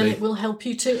pressure, then it will help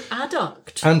you to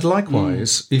adduct. And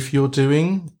likewise, if you're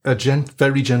doing a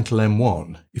very gentle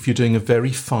M1, if you're doing a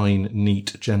very fine,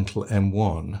 neat, gentle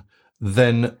M1,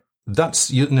 then that's,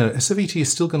 SOVT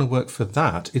is still going to work for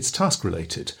that. It's task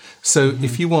related. So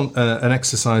if you want an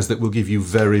exercise that will give you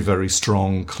very, very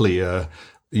strong, clear,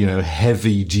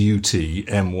 heavy duty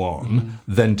M1,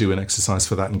 then do an exercise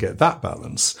for that and get that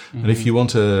balance. And if you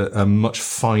want a much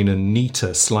finer,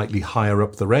 neater, slightly higher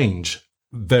up the range,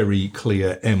 very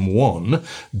clear M1,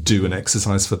 do an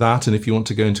exercise for that. And if you want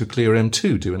to go into a clear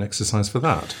M2, do an exercise for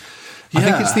that. I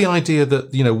think it's the idea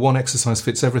that, one exercise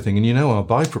fits everything. And our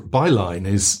byline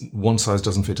is one size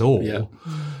doesn't fit all. Yeah.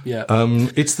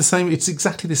 It's the same. It's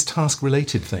exactly this task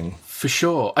related thing. For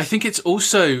sure. I think it's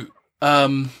also,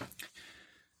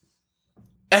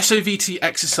 SOVT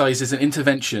exercises and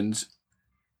interventions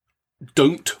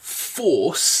don't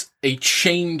force a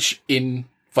change in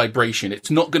vibration. It's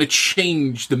not going to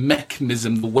change the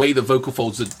mechanism, the way the vocal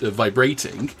folds are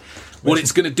vibrating. What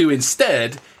it's going to do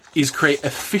instead is create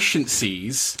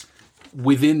efficiencies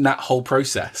within that whole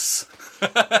process.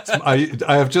 I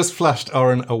have just flashed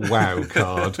Oren a wow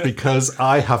card because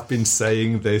I have been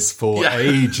saying this for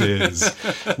ages,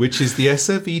 which is the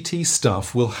SOVT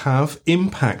stuff will have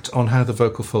impact on how the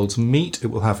vocal folds meet. It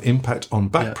will have impact on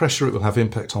back pressure. It will have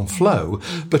impact on flow,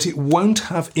 but it won't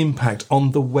have impact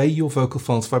on the way your vocal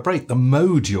folds vibrate, the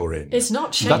mode you're in. It's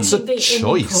not changing That's a the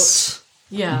choice. input.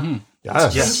 Yeah.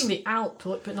 Yes. It's changing the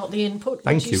output, but not the input.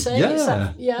 Thank would you. say?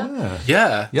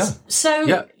 Yeah.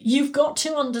 So you've got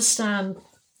to understand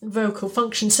vocal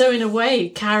function. So in a way,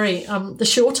 Carrie, the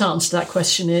short answer to that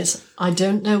question is, I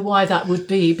don't know why that would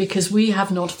be, because we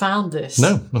have not found this.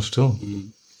 No, not at all.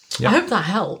 I hope that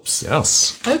helps.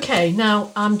 Yes. Okay,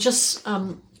 now I'm just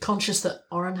conscious that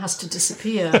Oren has to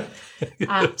disappear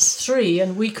at 3,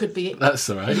 and we could be That's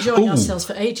all right. enjoying ourselves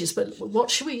for ages. But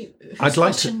what should we? I'd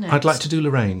like to do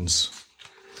Lorraine's.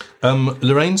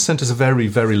 Lorraine sent us a very,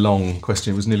 very long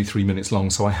question. It was nearly 3 minutes long,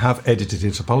 so I have edited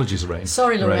it. Apologies, Lorraine.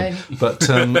 Sorry, Lorraine. But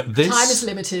this time is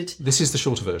limited. This is the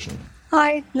shorter version.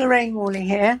 Hi, Lorraine Morley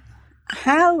here.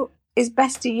 How is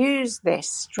best to use this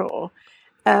straw?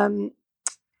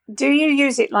 Do you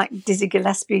use it like Dizzy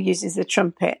Gillespie uses the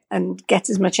trumpet and get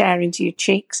as much air into your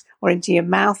cheeks or into your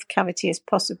mouth cavity as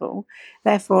possible,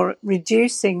 therefore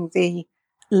reducing the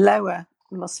lower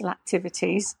muscle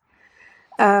activities?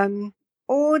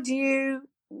 Or do you,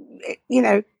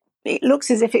 it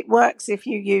looks as if it works if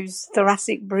you use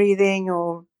thoracic breathing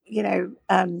or,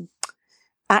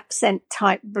 accent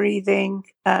type breathing,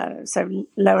 so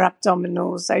lower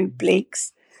abdominals,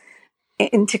 obliques,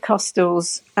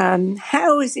 intercostals.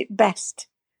 How is it best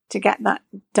to get that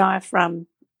diaphragm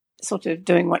sort of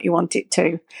doing what you want it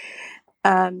to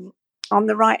on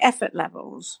the right effort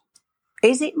levels?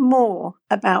 Is it more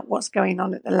about what's going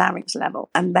on at the larynx level,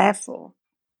 and therefore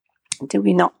do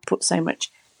we not put so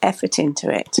much effort into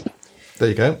it? There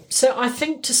you go. So I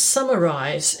think, to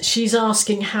summarise, she's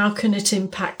asking how can it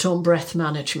impact on breath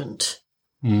management?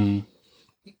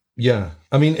 Yeah.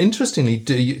 I mean, interestingly,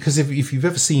 because if you've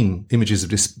ever seen images of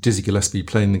Dizzy Gillespie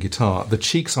playing the guitar, the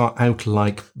cheeks are out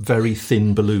like very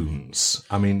thin balloons.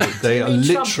 I mean, they are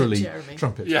literally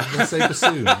trumpet. Yeah. I say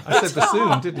bassoon. I said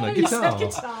bassoon, didn't I? You said Guitar.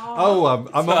 guitar. Oh,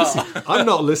 I'm obviously I'm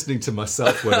not listening to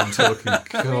myself when I'm talking.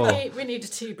 God, We need a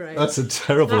tea break. that's a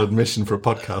terrible admission for a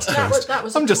podcast host. that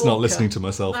was a I'm just not corker. listening to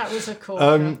myself. That was a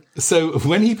corker. So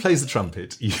when he plays the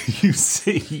trumpet, you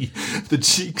see the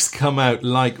cheeks come out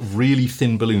like really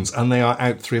thin balloons, and they are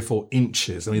out 3 or 4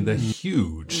 inches. I mean, they're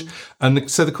huge. And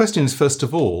so the question is, first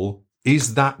of all,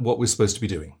 is that what we're supposed to be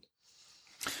doing?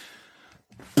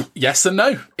 Yes and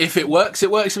no. If it works, it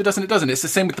works. If it doesn't, it doesn't. It's the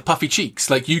same with the puffy cheeks.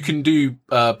 Like, you can do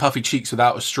puffy cheeks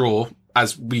without a straw,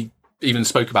 as we even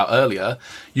spoke about earlier.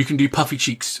 You can do puffy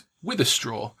cheeks with a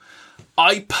straw.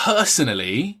 I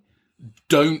personally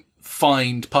don't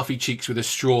find puffy cheeks with a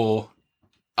straw.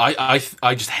 I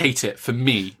just hate it, for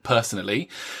me personally,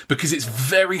 because it's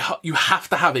very hard. You have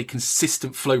to have a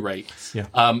consistent flow rate.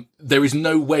 Yeah. There is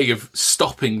no way of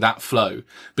stopping that flow,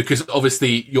 because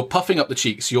obviously you're puffing up the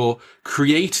cheeks, you're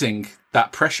creating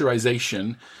that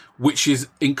pressurization, which is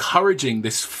encouraging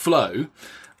this flow.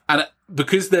 And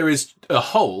because there is a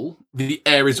hole, the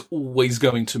air is always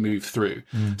going to move through.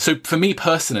 So for me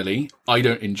personally, I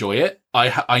don't enjoy it.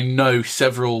 I know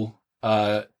several,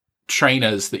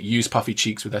 trainers that use puffy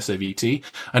cheeks with SOVT.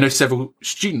 I know several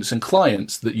students and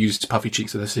clients that use puffy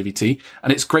cheeks with SOVT,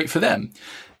 and it's great for them.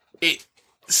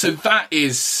 So that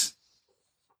is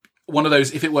one of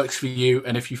those, if it works for you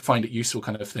and if you find it useful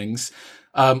kind of things.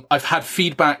 I've had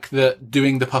feedback that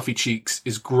doing the puffy cheeks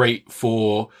is great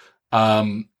for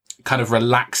kind of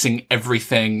relaxing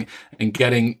everything and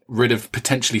getting rid of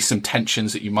potentially some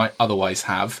tensions that you might otherwise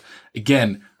have.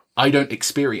 Again, I don't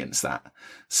experience that.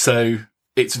 So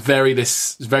it's very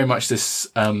much this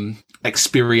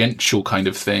experiential kind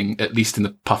of thing, at least in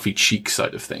the puffy cheek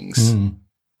side of things.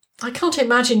 I can't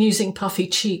imagine using puffy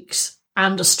cheeks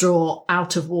and a straw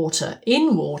out of water.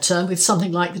 In water with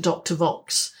something like the Dr.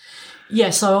 Vox.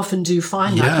 Yes, I often do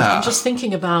find that. Yeah. I'm just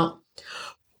thinking about...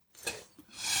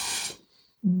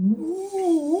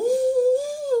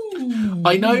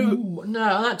 I know.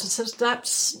 No,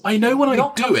 that's I know when I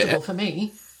not do comfortable it. for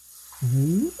me.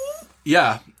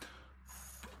 Yeah.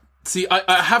 See,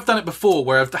 I have done it before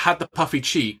where I've had the puffy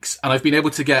cheeks and I've been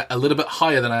able to get a little bit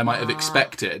higher than I might have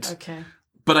expected. Okay.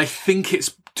 But I think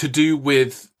it's to do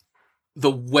with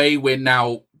the way we're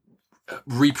now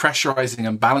repressurizing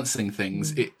and balancing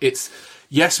things. It's,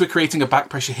 yes, we're creating a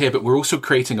back pressure here, but we're also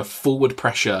creating a forward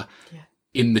pressure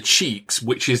in the cheeks,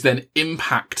 which is then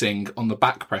impacting on the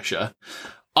back pressure.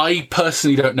 I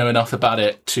personally don't know enough about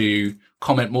it to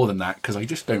comment more than that, because I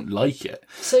just don't like it.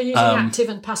 So using active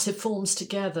and passive forms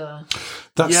together.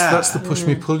 That's the push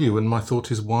me pull you, and my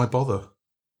thought is, why bother?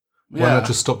 Why not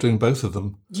just stop doing both of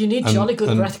them? You need jolly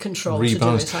good breath control to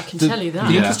do it, I can tell you that.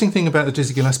 The interesting thing about the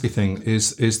Dizzy Gillespie thing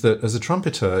is that as a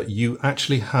trumpeter, you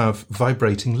actually have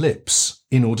vibrating lips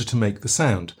in order to make the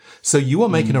sound. So you are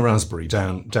making a raspberry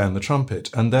down the trumpet,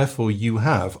 and therefore you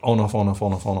have on, off, on, off,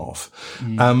 on, off, on, off.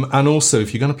 And also,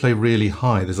 if you're going to play really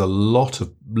high, there's a lot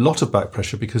of back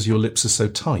pressure because your lips are so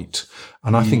tight.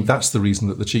 And I think that's the reason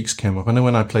that the cheeks came up. I know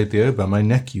when I played the oboe, my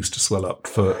neck used to swell up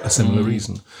for a similar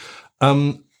reason.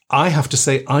 I have to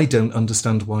say, I don't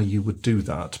understand why you would do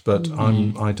that, but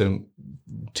I don't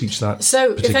teach that.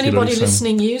 So if anybody so.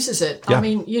 listening uses it, Yeah. I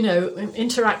mean,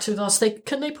 interact with us.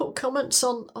 Can they put comments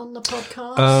on the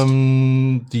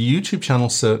podcast? The YouTube channel,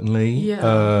 certainly.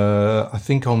 Yeah. I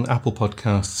think on Apple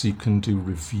Podcasts you can do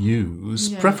reviews.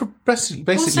 Yeah.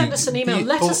 Basically, or send us an email.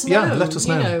 Let us know. Yeah, let us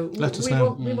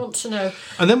know. We want to know.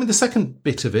 And then with the second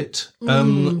bit of it,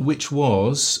 which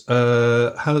was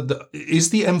is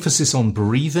the emphasis on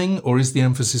breathing or is the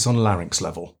emphasis on larynx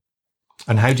level?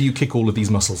 And how do you kick all of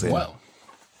these muscles in? Well,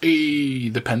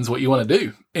 it depends what you want to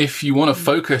do. If you want to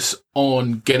focus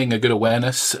on getting a good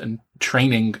awareness and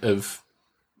training of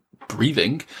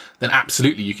breathing, then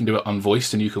absolutely you can do it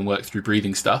unvoiced and you can work through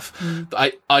breathing stuff.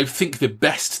 But I think the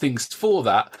best things for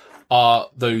that are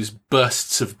those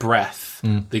bursts of breath.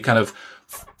 The kind of...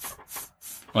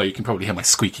 Well, you can probably hear my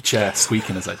squeaky chair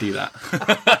squeaking as I do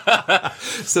that.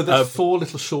 So there's 4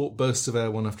 little short bursts of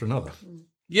air, one after another.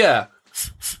 Yeah.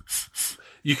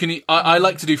 You can. I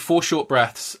like to do 4 short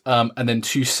breaths and then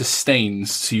 2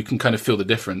 sustains, so you can kind of feel the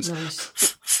difference.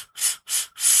 Nice.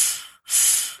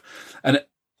 And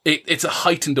it's a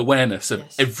heightened awareness of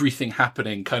everything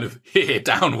happening kind of here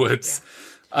downwards.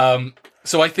 Yeah.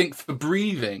 So I think for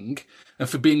breathing and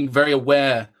for being very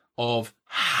aware of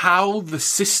how the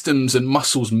systems and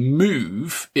muscles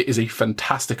move, it is a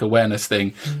fantastic awareness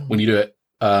thing when you do it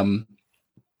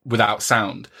without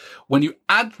sound. When you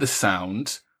add the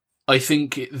sound, I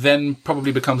think it then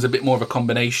probably becomes a bit more of a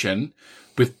combination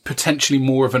with potentially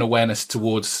more of an awareness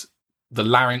towards the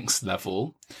larynx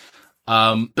level.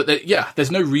 But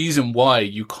there's no reason why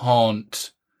you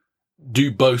can't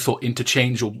do both or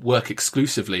interchange or work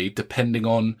exclusively depending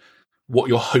on what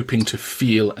you're hoping to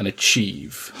feel and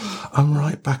achieve. I'm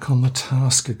right back on the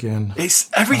task again. It's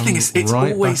everything is it's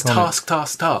right always back on task,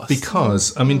 task, task.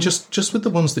 Because, I mean, just with the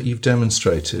ones that you've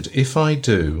demonstrated, if I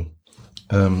do,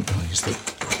 I'll use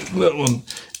that one.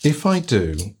 If I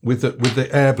do with the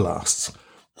air blasts,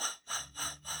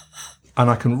 and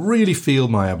I can really feel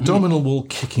my abdominal wall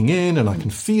kicking in, and I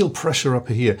can feel pressure up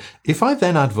here. If I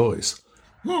then add voice,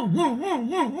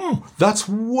 that's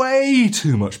way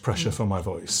too much pressure for my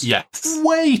voice. Yes.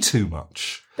 Way too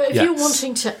much. But if you're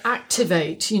wanting to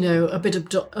activate, a bit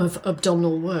of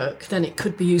abdominal work, then it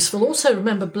could be useful. Also,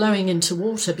 remember blowing into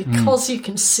water because you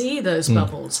can see those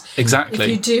bubbles. Exactly. If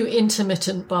you do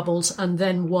intermittent bubbles and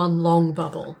then one long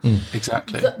bubble.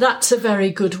 Exactly. That's a very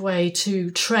good way to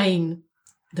train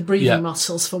the breathing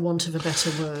muscles, for want of a better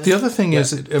word. The other thing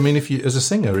is, if you, as a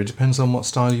singer, it depends on what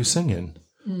style you sing in.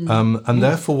 And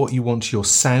therefore what you want your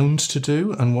sound to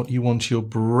do and what you want your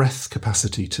breath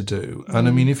capacity to do. And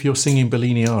if you're singing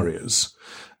Bellini arias,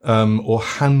 or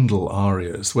Handel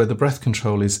arias, where the breath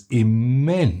control is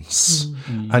immense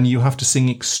and you have to sing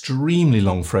extremely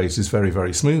long phrases very,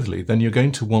 very smoothly, then you're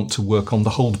going to want to work on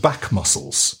the hold back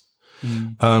muscles.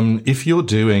 If you're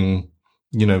doing,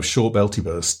 short belty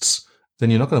bursts, then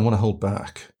you're not going to want to hold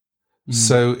back.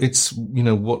 So it's,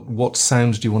 what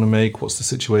sound do you want to make? What's the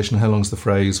situation? How long's the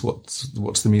phrase? What's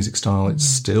the music style? It's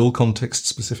still context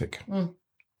specific.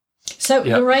 So,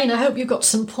 Lorraine, I hope you've got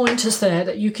some pointers there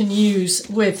that you can use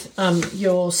with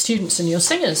your students and your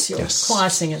singers, your choir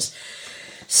singers.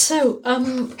 So,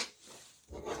 I'm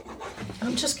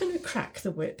just going to crack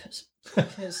the whip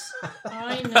because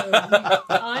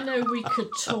I know we could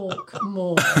talk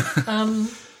more.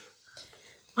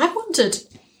 I wondered,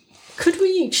 could we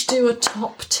each do a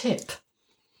top tip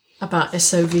about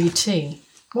SOVT?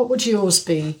 What would yours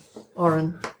be,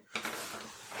 Oren?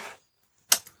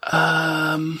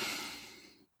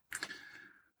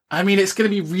 It's going to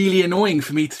be really annoying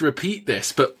for me to repeat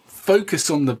this, but focus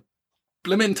on the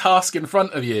blimmin' task in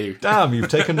front of you. Damn, you've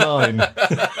taken mine.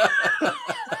 That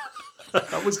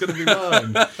was going to be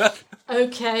mine.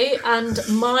 Okay, and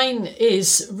mine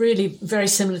is really very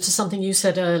similar to something you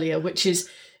said earlier, which is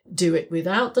do it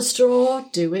without the straw,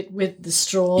 do it with the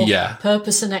straw,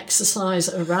 purpose and exercise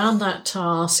around that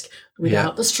task,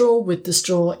 without the straw, with the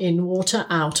straw, in water,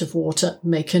 out of water,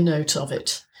 make a note of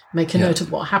it. Make a note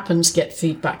of what happens, get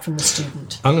feedback from the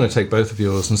student. I'm going to take both of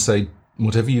yours and say,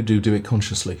 whatever you do, do it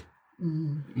consciously.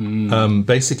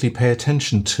 Basically pay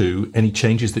attention to any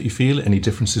changes that you feel, any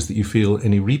differences that you feel,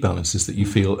 any rebalances that you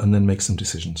feel, and then make some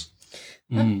decisions.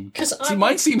 See,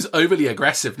 mine seems overly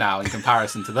aggressive now in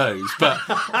comparison to those, but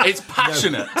it's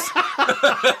passionate.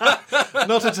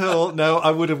 Not at all. No,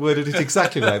 I would have worded it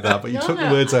exactly like that, but you took the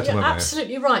words out of my mouth.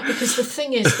 Absolutely right, because the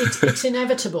thing is, it's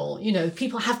inevitable.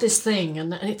 People have this thing,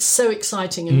 and it's so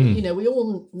exciting, and we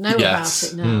all know about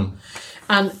it now.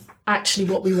 And actually,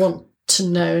 what we want to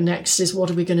know next is, what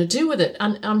are we going to do with it?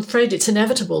 And I'm afraid it's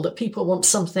inevitable that people want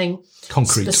something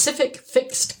concrete, specific,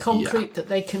 fixed, concrete that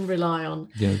they can rely on.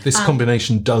 This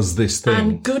combination does this thing.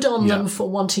 And good on them for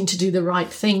wanting to do the right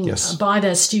thing by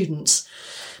their students.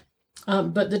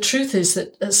 But the truth is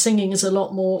that singing is a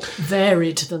lot more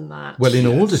varied than that. Well, in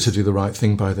order to do the right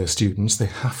thing by their students, they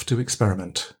have to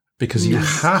experiment. Because you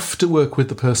have to work with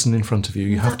the person in front of you.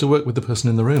 You have to work with the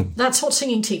person in the room. That's what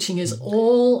singing teaching is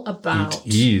all about.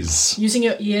 It is. Using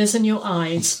your ears and your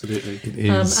eyes. Absolutely. It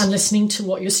is. And listening to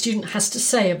what your student has to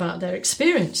say about their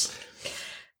experience.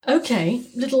 Okay,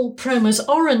 little promos.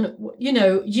 Oren,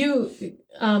 you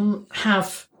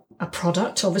have a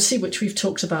product, obviously, which we've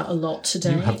talked about a lot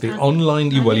today. You have the online,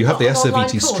 you have the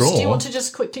SOVT straw. Do you want to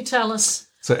just quickly tell us?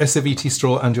 So SOVT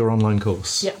straw and your online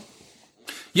course. Yeah.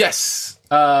 Yes.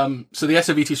 So the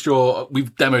SOVT straw,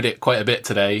 we've demoed it quite a bit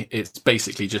today. It's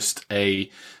basically just a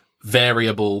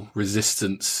variable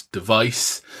resistance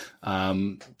device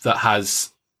that has,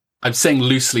 I'm saying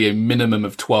loosely, a minimum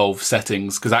of 12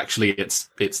 settings, because actually it's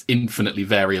infinitely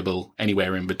variable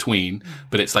anywhere in between,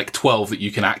 but it's like 12 that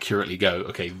you can accurately go,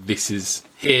 okay, this is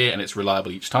here, and it's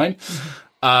reliable each time.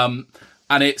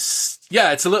 And it's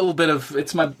a little bit of,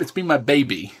 it's been my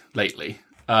baby lately.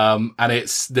 And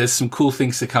there's some cool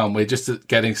things to come. We're just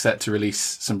getting set to release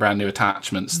some brand new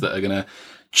attachments that are going to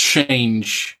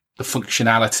change the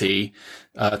functionality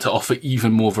to offer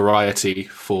even more variety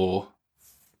for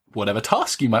whatever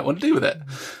task you might want to do with it.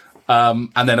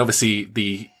 And then obviously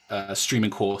the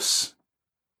streaming course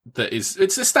it's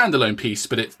a standalone piece,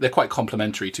 but they're quite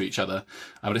complementary to each other.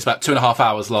 But it's about 2.5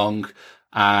 hours long,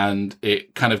 and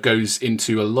it kind of goes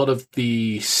into a lot of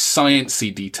the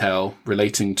sciencey detail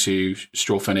relating to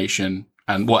straw phonation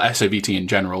and SOVT in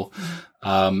general.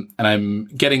 And I'm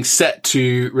getting set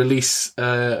to release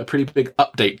a pretty big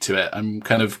update to it. I'm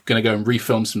kind of going to go and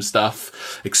refilm some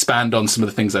stuff, expand on some of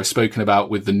the things I've spoken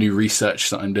about with the new research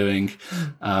that I'm doing.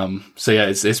 So yeah,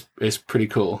 it's pretty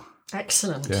cool.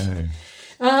 Excellent. Yeah.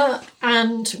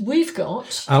 And we've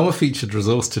got... Our featured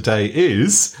resource today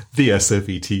is the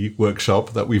SOVT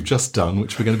workshop that we've just done,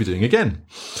 which we're going to be doing again.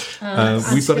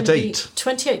 We've got a date.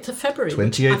 28th of February.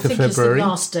 28th of I think February. is the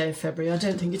last day of February. I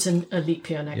don't think it's a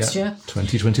leap year next year.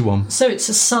 2021. So it's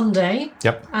a Sunday.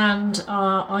 Yep. And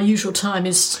our usual time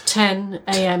is 10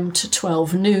 a.m. to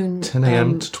 12 noon. 10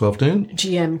 a.m. to 12 noon.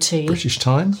 GMT. British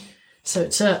time. So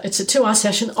it's a 2-hour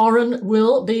session. Oren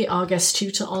will be our guest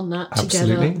tutor on that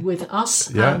Absolutely. together with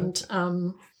us. Yeah.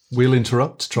 And we'll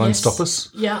interrupt, try and yes, stop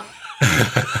us. Yeah.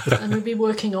 And we'll be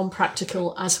working on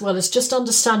practical as well as just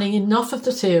understanding enough of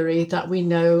the theory that we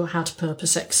know how to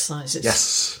purpose exercises.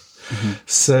 Yes.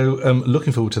 So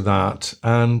looking forward to that.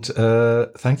 And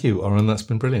thank you, Oren. That's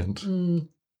been brilliant.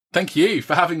 Thank you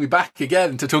for having me back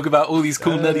again to talk about all these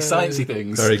cool, nerdy, sciencey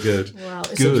things. Very good. Well,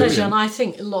 it's Good. a pleasure, and I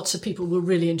think lots of people will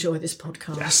really enjoy this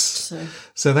podcast. Yes.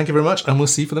 So, thank you very much, and we'll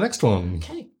see you for the next one.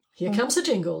 okay, here comes the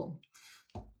jingle.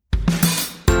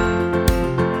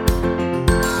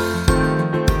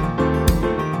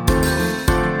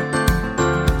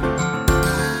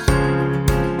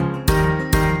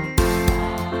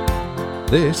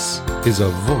 This is A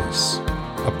Voice,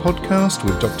 a podcast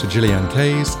with Dr. Gillian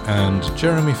Kayes and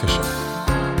Jeremy Fisher.